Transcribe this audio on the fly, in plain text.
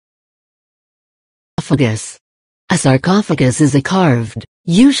sarcophagus. A sarcophagus is a carved,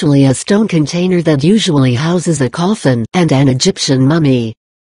 usually a stone container that usually houses a coffin and an Egyptian mummy.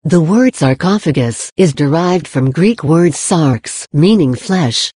 The word sarcophagus is derived from Greek words sarx, meaning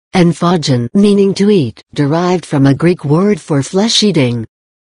flesh, and phagien, meaning to eat, derived from a Greek word for flesh-eating.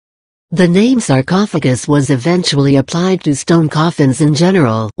 The name sarcophagus was eventually applied to stone coffins in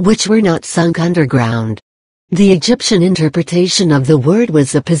general, which were not sunk underground. The Egyptian interpretation of the word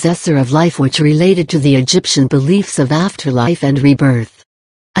was the possessor of life, which related to the Egyptian beliefs of afterlife and rebirth.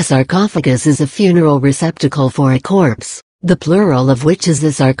 A sarcophagus is a funeral receptacle for a corpse, the plural of which is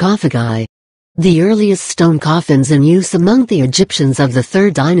the sarcophagi. The earliest stone coffins in use among the Egyptians of the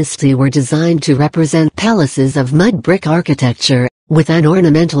 3rd dynasty were designed to represent palaces of mud brick architecture, with an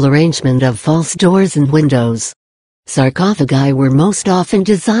ornamental arrangement of false doors and windows. Sarcophagi were most often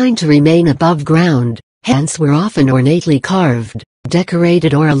designed to remain above ground, hence were often ornately carved,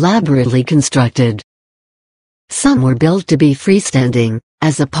 decorated or elaborately constructed. Some were built to be freestanding,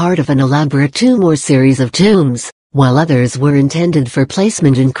 as a part of an elaborate tomb or series of tombs, while others were intended for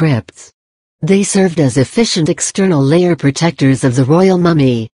placement in crypts. They served as efficient external layer protectors of the royal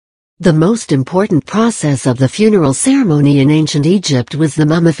mummy. The most important process of the funeral ceremony in ancient Egypt was the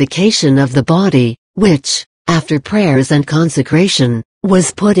mummification of the body, which, after prayers and consecration,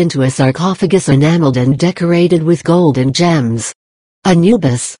 was put into a sarcophagus enameled and decorated with gold and gems.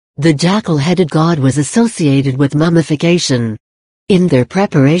 Anubis, the jackal-headed god, was associated with mummification. In their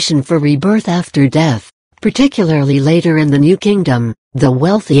preparation for rebirth after death, particularly later in the New Kingdom, the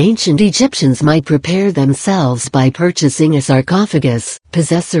wealthy ancient Egyptians might prepare themselves by purchasing a sarcophagus,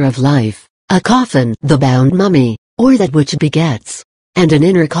 possessor of life, a coffin, the bound mummy, or that which begets, and an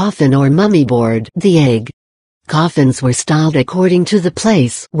inner coffin or mummy board, the egg. Coffins were styled according to the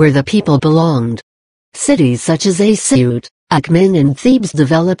place where the people belonged. Cities such as Asiut, Akhmin and Thebes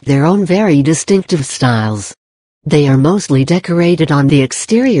developed their own very distinctive styles. They are mostly decorated on the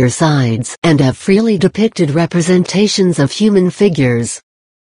exterior sides and have freely depicted representations of human figures.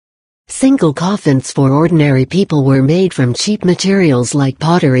 Single coffins for ordinary people were made from cheap materials like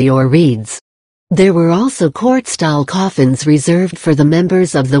pottery or reeds. There were also court-style coffins reserved for the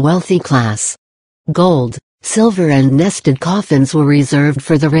members of the wealthy class. Gold, silver and nested coffins were reserved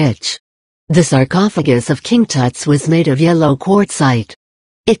for the rich. The sarcophagus of King Tut's was made of yellow quartzite.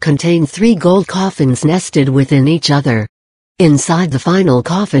 It contained 3 gold coffins nested within each other. Inside the final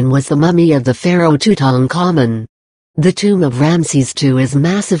coffin was the mummy of the pharaoh Tutankhamun. The tomb of Ramses II is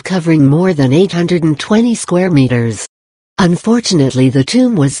massive, covering more than 820 square meters. Unfortunately, the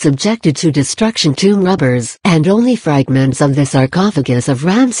tomb was subjected to destruction tomb robbers, and only fragments of the sarcophagus of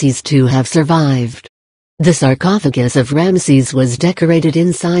Ramses II have survived. The sarcophagus of Ramses was decorated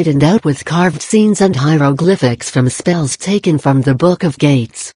inside and out with carved scenes and hieroglyphics from spells taken from the Book of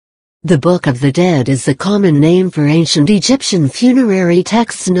Gates. The Book of the Dead is the common name for ancient Egyptian funerary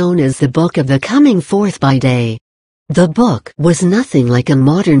texts known as the Book of the Coming Forth by Day. The book was nothing like a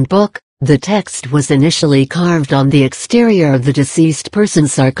modern book. The text was initially carved on the exterior of the deceased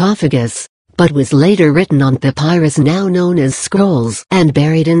person's sarcophagus, but was later written on papyrus, now known as scrolls, and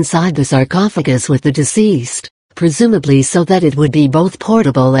buried inside the sarcophagus with the deceased, presumably so that it would be both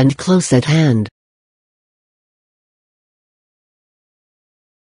portable and close at hand.